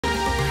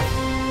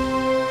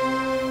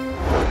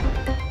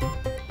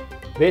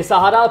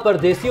बेसहारा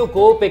परदेसियों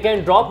को pick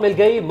and drop मिल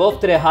गई।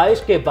 मुफ्त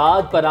रिहाइश के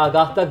बाद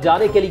पनाहगाह तक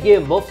जाने के लिए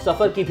मुफ्त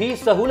सफर की भी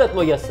सहूलत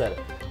मुयस्सर।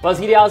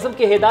 वजीर आजम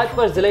की हिदायत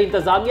पर जिला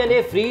इंतजामिया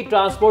ने फ्री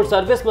ट्रांसपोर्ट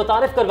सर्विस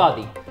मुतारिफ करवा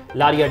दी।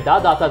 लारी अड्डा,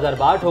 दाता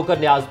दरबार, ठोकर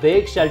न्याज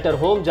बेग, शेल्टर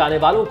होम जाने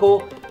वालों को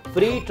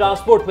फ्री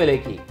ट्रांसपोर्ट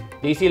मिलेगी।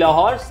 डीसी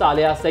लाहौर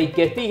सालिया सईद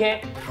कहती हैं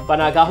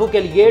पनाहगाहों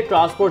के लिए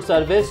ट्रांसपोर्ट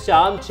सर्विस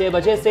शाम 6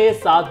 बजे से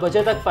 7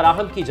 बजे तक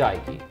फराहम की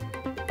जाएगी।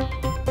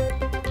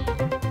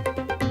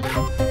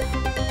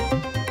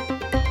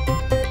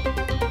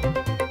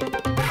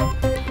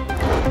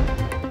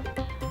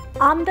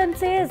 आमदन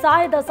से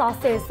जायद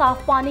असासे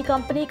साफ पानी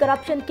company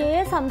corruption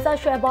case, Hamza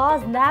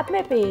Shahbaz नैब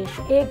में पेश।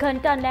 1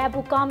 घंटा नैब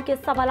हुकाम के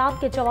सवालात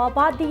के जवाब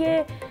दिए।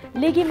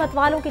 लीगी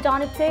मतवालों की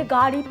जानिब से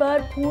गाड़ी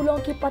पर फूलों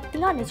की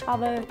पत्तियां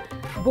निछावर।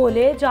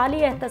 बोले जाली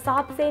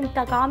एहतसाब से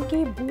इंतकाम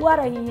की बुआ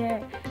रही है।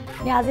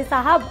 न्याजी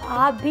साहब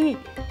आप भी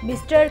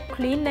मिस्टर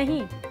क्लीन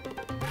नहीं।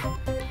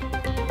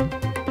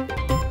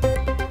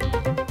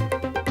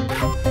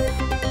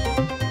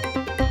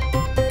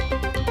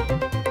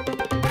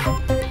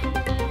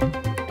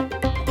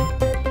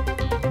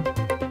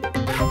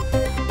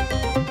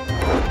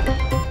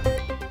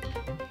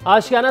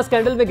 आशियाना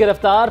स्कैंडल में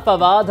गिरफ्तार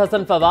फवाद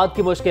हसन फवाद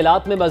की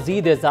मुश्किलात में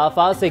मजीद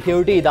इजाफा।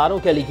 सिक्योरिटी इदारों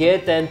के लिए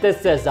 33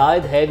 से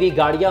जायद हैवी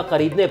गाड़ियां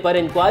खरीदने पर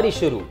इंक्वायरी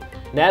शुरू।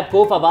 नैब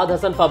को फवाद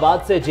हसन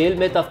फवाद से जेल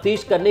में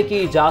तफ्तीश करने की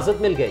इजाजत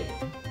मिल गई।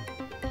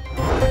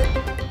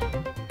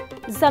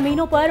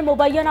 जमीनों पर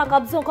मुबैना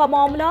कब्जों का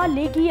मामला,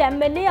 लीगी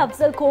एमएनए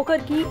अफजल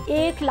खोखर की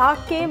 1 लाख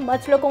के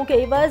मचलकों के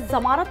एवज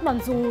जमानत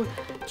मंजूर।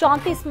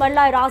 34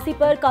 मरला अराजी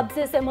पर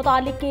कब्जे से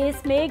मुतालिक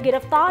केस में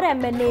गिरफ्तार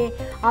MNA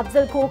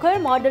Afzal Khokhar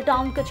model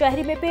town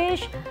कचहरी में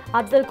पेश।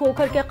 अफजल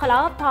खोखर के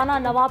खिलाफ थाना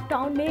नवाब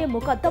टाउन में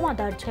मुकदमा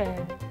दर्ज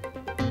है।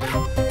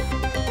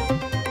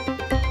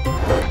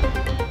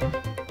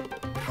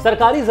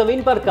 सरकारी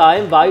जमीन पर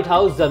कायम व्हाइट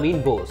हाउस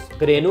जमीन बोस।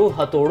 क्रेनों,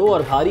 हथौड़ों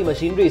और भारी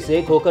मशीनरी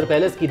से खोखर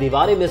पैलेस की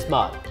दीवारें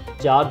मिसमार।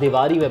 4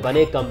 दीवारी में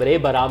बने कमरे,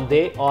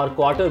 बरामदे और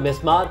क्वार्टर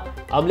मिसमार।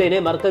 अमले ने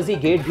मरकजी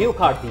गेट भी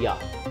उखाड़ दिया।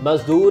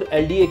 मजदूर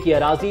एलडीए की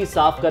अराजी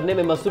साफ करने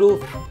में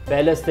मसरूफ।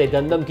 पैलेस से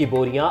गंदम की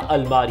बोरियां,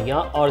 अलमारियां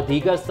और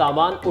दीगर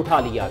सामान उठा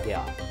लिया गया।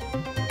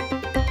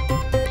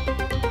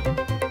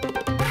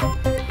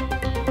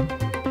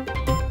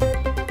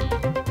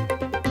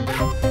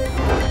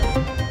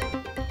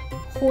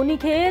 खूनी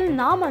खेल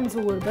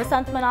नामंजूर,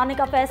 बसंत मनाने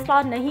का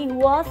फैसला नहीं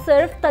हुआ,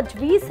 सिर्फ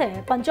तजवीज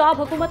है। पंजाब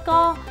हुकूमत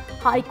का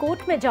हाई कोर्ट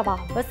में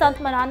जवाब।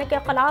 बसंत मनाने के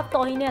खिलाफ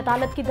तौहीन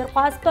अदालत की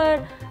दरख्वास्त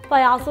पर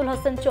फयाजुल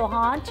हसन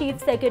चौहान,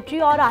 चीफ सेक्रेटरी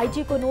और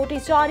आईजी को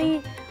नोटिस जारी।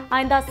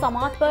 आइंदा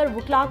समात पर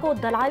वकला को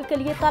दलाइल के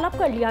लिए तलब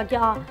कर लिया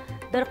गया।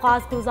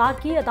 दरख्वास्त गुजार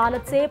की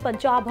अदालत से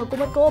पंजाब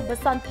हुकूमत को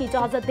बसंत की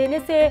इजाजत देने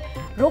से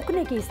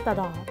रोकने की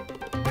इस्तदा।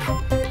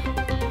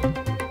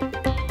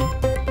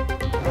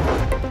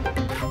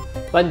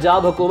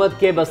 पंजाब हुकूमत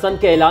के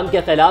बसंत के ऐलान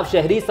के खिलाफ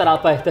शहरी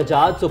सरापा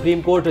एहतजाज।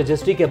 सुप्रीम कोर्ट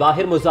रजिस्ट्री के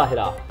बाहर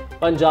मुजाहिरा।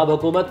 पंजाब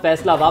हुकूमत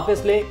फैसला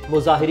वापस ले,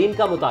 मुजाहिरीन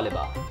का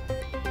मुतालिबा।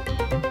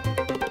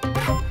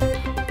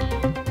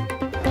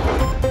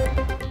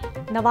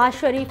 नवाज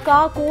शरीफ का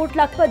कोट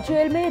लखपत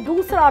जेल में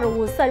दूसरा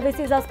रोज।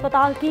 सर्विसेज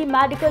अस्पताल की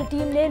मेडिकल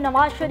टीम ने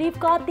नवाज शरीफ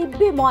का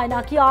तिब्बी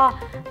मुआयना किया।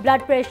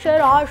 ब्लड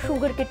प्रेशर और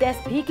शुगर के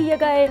टेस्ट भी किए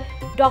गए।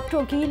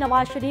 डॉक्टरों की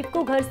नवाज शरीफ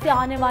को घर से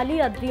आने वाली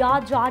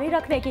अद्वियात जारी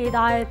रखने की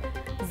हिदायत।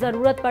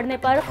 जरूरत पड़ने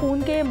पर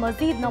खून के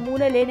मजीद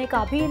नमूने लेने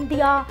का भी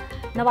इंदिया।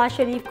 नवाज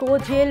शरीफ को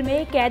जेल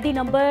में कैदी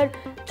नंबर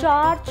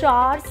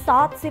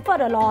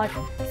 4470 अलॉट।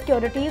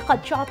 सिक्योरिटी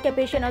खदशात के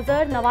पेश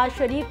नजर नवाज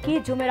शरीफ की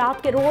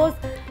जुमेरात के रोज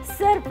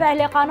सिर्फ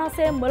पहले खाना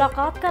से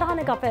मुलाकात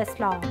कराने का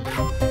फैसला।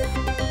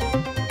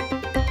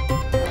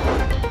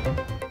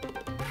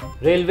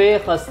 रेलवे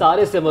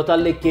खस्तारे से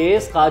मुतल्लिक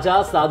केस।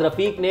 ख्वाजा साद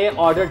रफीक ने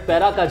ऑर्डर्ड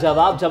पैरा का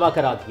जवाब जमा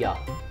करा दिया।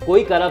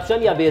 कोई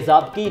करप्शन या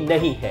बेजाब्ती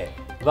नहीं है।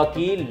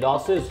 वकील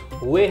लॉसेस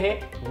हुए हैं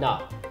ना।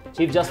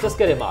 चीफ जस्टिस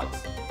के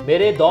रिमार्क्स।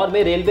 मेरे दौर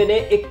में रेलवे ने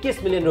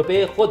 21 मिलियन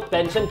रुपए खुद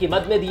पेंशन की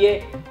मद में दिए।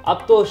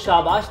 अब तो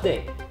शाबाश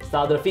दें।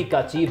 साद रफीक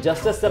का चीफ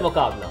जस्टिस से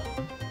मुकाबला।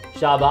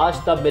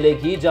 शाबाश तब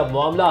मिलेगी जब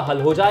मामला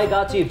हल हो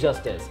जाएगा। Chief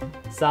justice.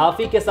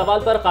 सहाफी के सवाल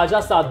पर ख्वाजा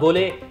साद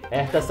बोले,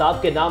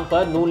 एहतसाब के नाम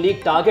पर नून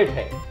लीग टारगेट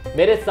है।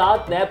 मेरे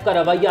साथ नैब का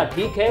रवैया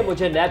ठीक है,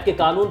 मुझे नैब के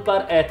कानून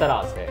पर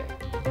एतराज है।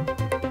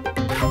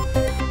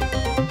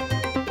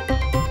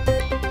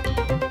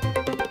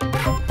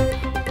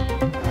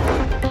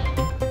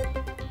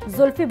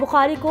 जुल्फी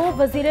बुखारी को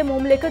वजीर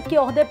मुमलिकत के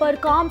ओहदे पर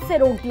काम से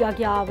रोक दिया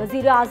गया।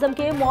 वजीर आजम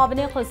के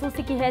मुआविन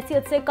खसूसी की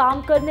हैसियत से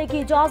काम करने की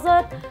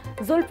इजाजत।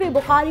 जुल्फी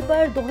बुखारी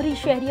पर दोहरी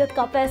शहरियत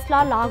का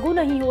फैसला लागू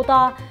नहीं होता।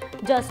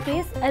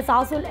 जस्टिस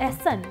एजाजुल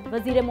एहसन।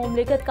 वजीर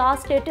मुमलिकत का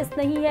स्टेटस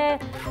नहीं है।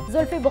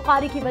 जुल्फी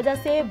बुखारी की वजह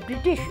से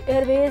ब्रिटिश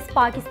एयरवेज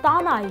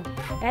पाकिस्तान आई।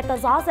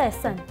 एतजाज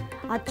एहसन।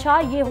 अच्छा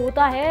ये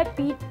होता है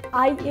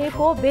PIA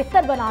को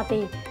बेहतर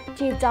बनाते।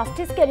 चीफ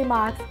जस्टिस के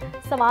रिमार्क्स।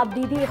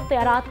 सवाबदीदी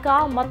इख्तियारात का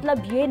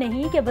मतलब ये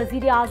नहीं कि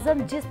वजीर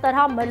आजम जिस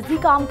तरह मर्जी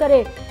काम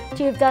करे।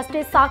 Chief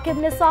justice Saqib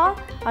Nisar.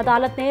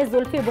 अदालत ने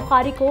जुल्फी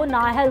बुखारी को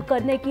नाअहल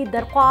करने की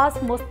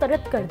दरख्वास्त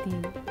मुस्तरद कर दी।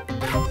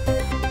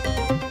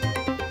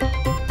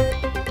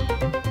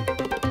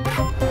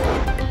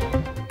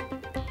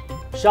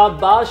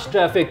 शाबाश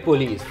ट्रैफिक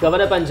पुलिस।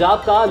 गवर्नर पंजाब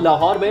का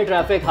लाहौर में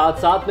ट्रैफिक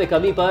हादसात में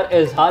कमी पर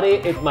इजहारे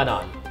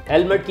इत्मीनान।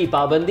 हेलमेट की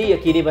पाबंदी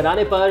यकीनी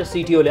बनाने पर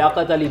CTO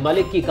लियाकत अली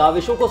मलिक की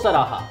काविशों को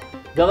सराहा।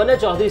 गवर्नर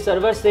चौधरी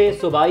सरवर से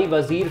सूबाई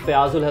वजीर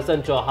फयाजुल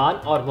हसन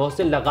चौहान और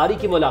मोहसिन लगारी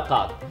की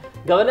मुलाकात।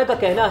 गवर्नर का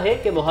कहना है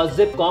कि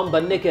मुहज्जिब कौम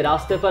बनने के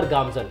रास्ते पर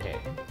गामजन है।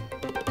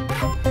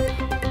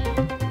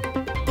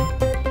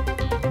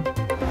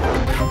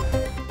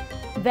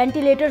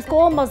 वेंटिलेटर्स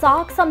को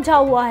मजाक समझा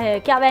हुआ है।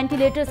 क्या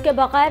वेंटिलेटर्स के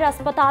बगैर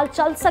अस्पताल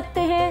चल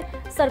सकते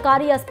हैं?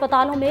 सरकारी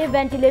अस्पतालों में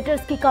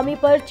वेंटिलेटर्स की कमी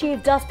पर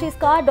चीफ जस्टिस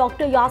का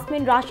डॉक्टर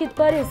यास्मीन राशिद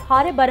पर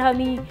इजहार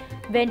बरहमी।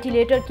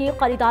 वेंटिलेटर की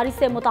खरीदारी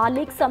से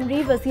मुतालिक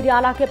समरी वजीर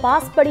आला के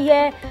पास पड़ी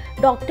है।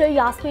 डॉक्टर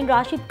यास्मीन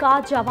राशिद का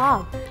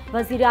जवाब,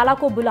 वजीर आला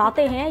को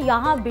बुलाते हैं,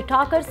 यहाँ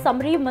बिठाकर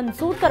समरी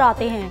मंजूर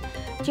कराते हैं।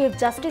 चीफ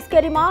जस्टिस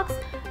के रिमार्क्स,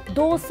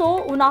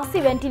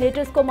 279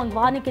 वेंटिलेटर्स को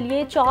मंगवाने के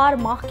लिए 4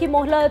 माह की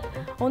मोहलत।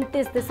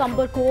 29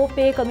 दिसंबर को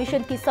पे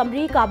कमीशन की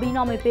समरी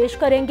काबीना में पेश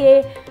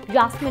करेंगे।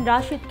 यास्मीन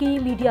राशिद की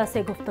मीडिया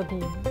से गुफ्तगू।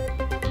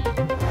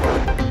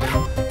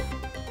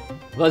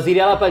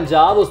 वज़ीर आला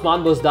पंजाब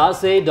उस्मान बुज़दार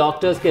से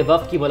डॉक्टर्स के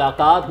वफ़द की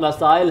मुलाकात,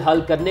 मसाइल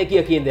हल करने की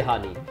यकीन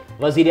दहानी।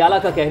 वज़ीर आला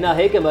का कहना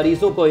है कि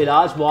मरीजों को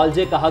इलाज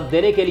मुआवजे का हक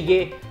देने के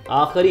लिए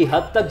आखिरी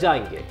हद तक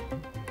जाएंगे।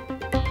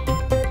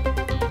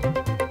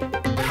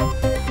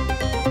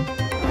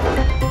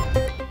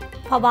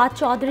 फवाद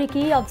चौधरी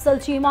की अफजल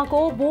चीमा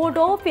को बोर्ड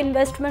ऑफ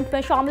इन्वेस्टमेंट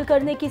में शामिल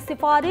करने की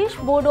सिफारिश।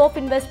 बोर्ड ऑफ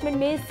इन्वेस्टमेंट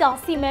में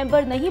सियासी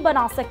मेंबर नहीं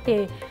बना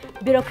सकते,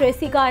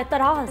 ब्यूरोक्रेसी का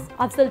एतराज।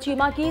 अफजल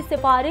चीमा की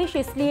सिफारिश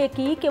इसलिए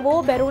की कि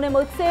वो बैरून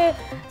मुल्क से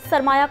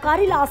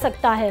सरमायाकारी ला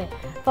सकता है।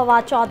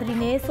 फवाद चौधरी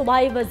ने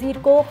सूबाई वजीर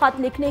को खत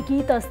लिखने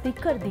की तस्दीक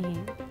कर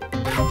दी।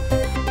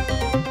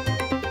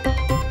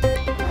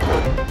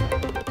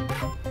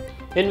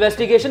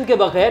 इन्वेस्टिगेशन के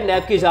बगैर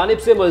नैब की जानिब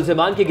से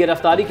मुल्जिमान की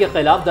गिरफ्तारी के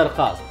खिलाफ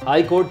दरखास्त।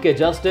 हाई कोर्ट के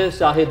जस्टिस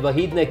शाहिद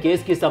वहीद ने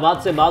केस की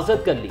समाअत से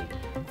माजरत कर ली।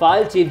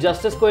 फाइल चीफ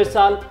जस्टिस को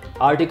इरसाल।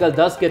 आर्टिकल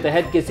 10 के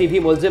तहत किसी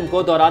भी मुल्जिम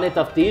को दौरान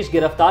तफ्तीश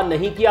गिरफ्तार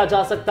नहीं किया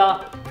जा सकता,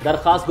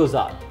 दरखास्त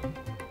गुजार।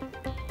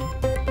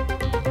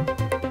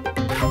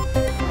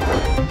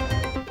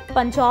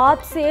 पंजाब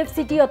सेफ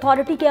सिटी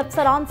अथॉरिटी के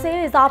अफसरान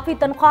से इजाफी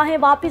तनख्वाहें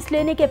वापस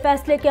लेने के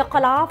फैसले के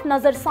खिलाफ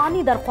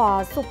नजरसानी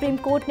दरख्वास्त। सुप्रीम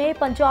कोर्ट ने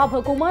पंजाब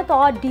हुकूमत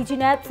और DG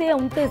नैब से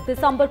 29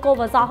 दिसंबर को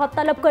वजाहत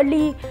तलब कर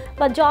ली।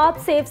 पंजाब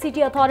सेफ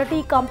सिटी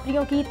अथॉरिटी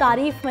कंपनियों की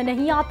तारीफ में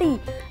नहीं आती,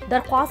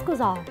 दरख्वास्त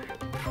गुजार।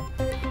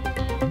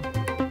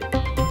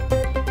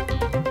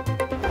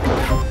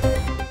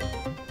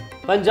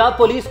 पंजाब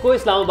पुलिस को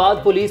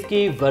इस्लामाबाद पुलिस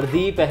की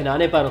वर्दी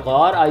पहनाने पर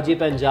गौर। IG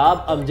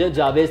पंजाब अमजद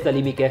जावेद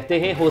सलीमी कहते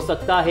हैं, हो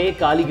सकता है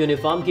काली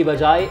यूनिफॉर्म की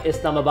बजाय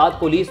इस्लामाबाद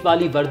पुलिस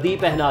वाली वर्दी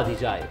पहना दी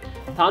जाए।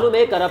 थानों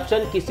में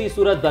करप्शन किसी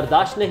सूरत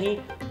बर्दाश्त नहीं।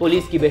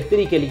 पुलिस की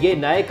बेहतरी के लिए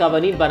नए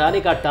कानून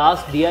बनाने का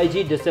टास्क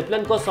DIG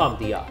डिसिप्लिन को सौंप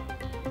दिया।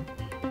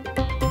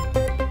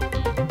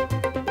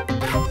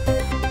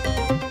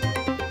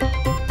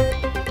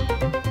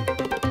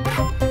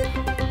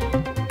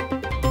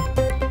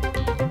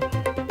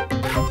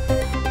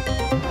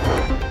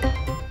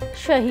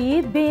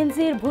 शहीद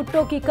बेनजीर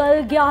भुट्टो की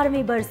कल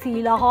 11वीं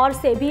बरसी। लाहौर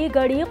से भी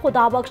गड़ी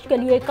खुदाबख्श के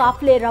लिए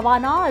काफिले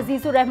रवाना।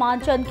 अजीजुर रहमान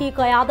चंद की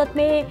क़यादत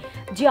में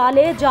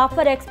जियाले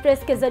जाफर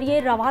एक्सप्रेस के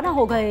जरिए रवाना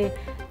हो गए।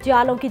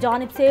 जियालों की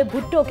जानिब से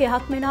भुट्टो के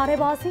हक में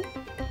नारेबाजी।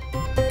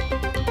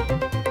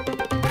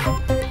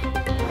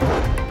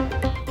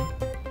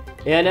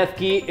 ANF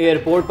की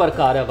एयरपोर्ट पर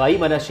कार्रवाई,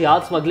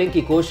 मनशियात स्मगलिंग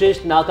की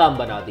कोशिश नाकाम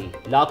बना दी।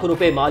 लाखों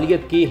रुपए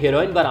मालियत की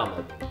हेरोइन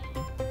बरामद।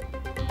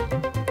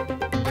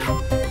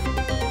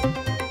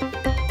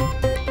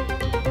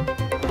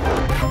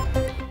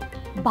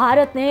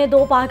 भारत ने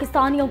 2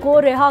 पाकिस्तानियों को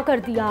रिहा कर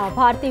दिया।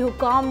 भारतीय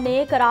हुक्काम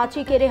ने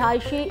कराची के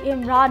रिहायशी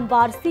इमरान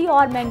वारसी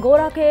और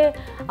मैंगोरा के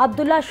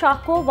अब्दुल्ला शाह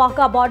को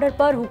वाक़ा बॉर्डर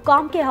पर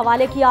हुक्काम के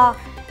हवाले किया।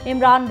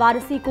 इमरान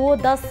वारसी को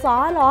 10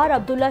 साल और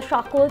अब्दुल्ला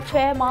शाह को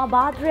 6 माह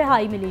बाद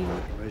रिहाई मिली।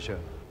 हमेशा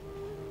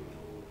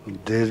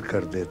देर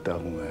कर देता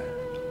हूँ मैं,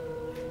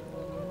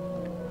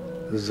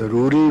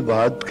 जरूरी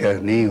बात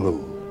कहनी हो,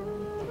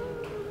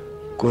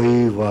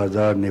 कोई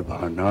वादा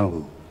निभाना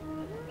हो,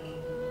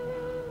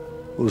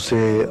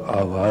 उसे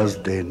आवाज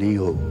देनी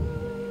हो,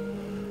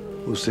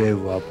 उसे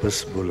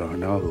वापस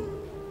बुलाना हो,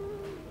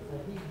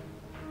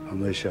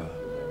 हमेशा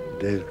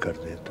देर कर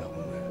देता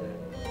हूं मैं।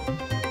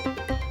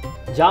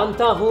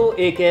 जानता हूं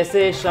एक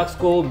ऐसे शख्स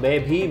को मैं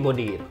भी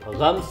मुनीर,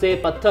 गम से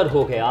पत्थर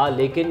हो गया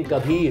लेकिन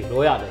कभी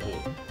रोया नहीं।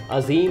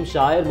 अजीम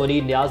शायर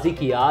मुनीर न्याजी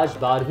की आज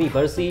 12वीं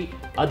बरसी।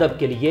 अदब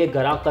के लिए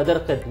गरा कदर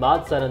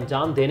खिदमात सर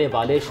अंजाम देने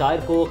वाले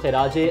शायर को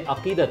खिराजे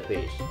अकीदत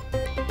पेश।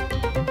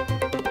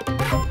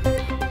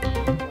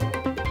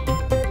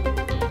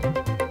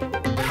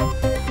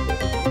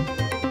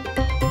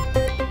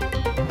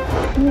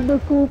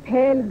 को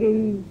फैल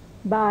गई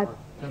बात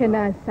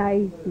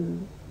शनासाई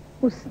की,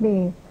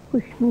 उसने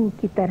खुशबू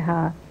की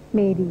तरह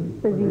मेरी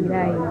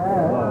पजीराई।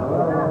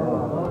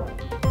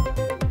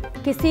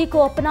 किसी को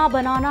अपना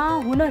बनाना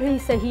हुनर ही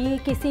सही,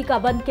 किसी का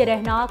बन के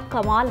रहना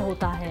कमाल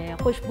होता है।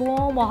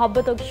 खुशबुओं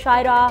मोहब्बतों की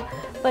शायरा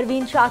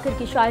परवीन शाकिर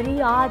की शायरी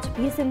आज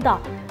भी जिंदा,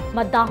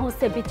 मद्दाहों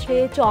से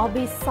बिछड़े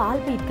 24 साल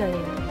बीत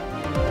गए।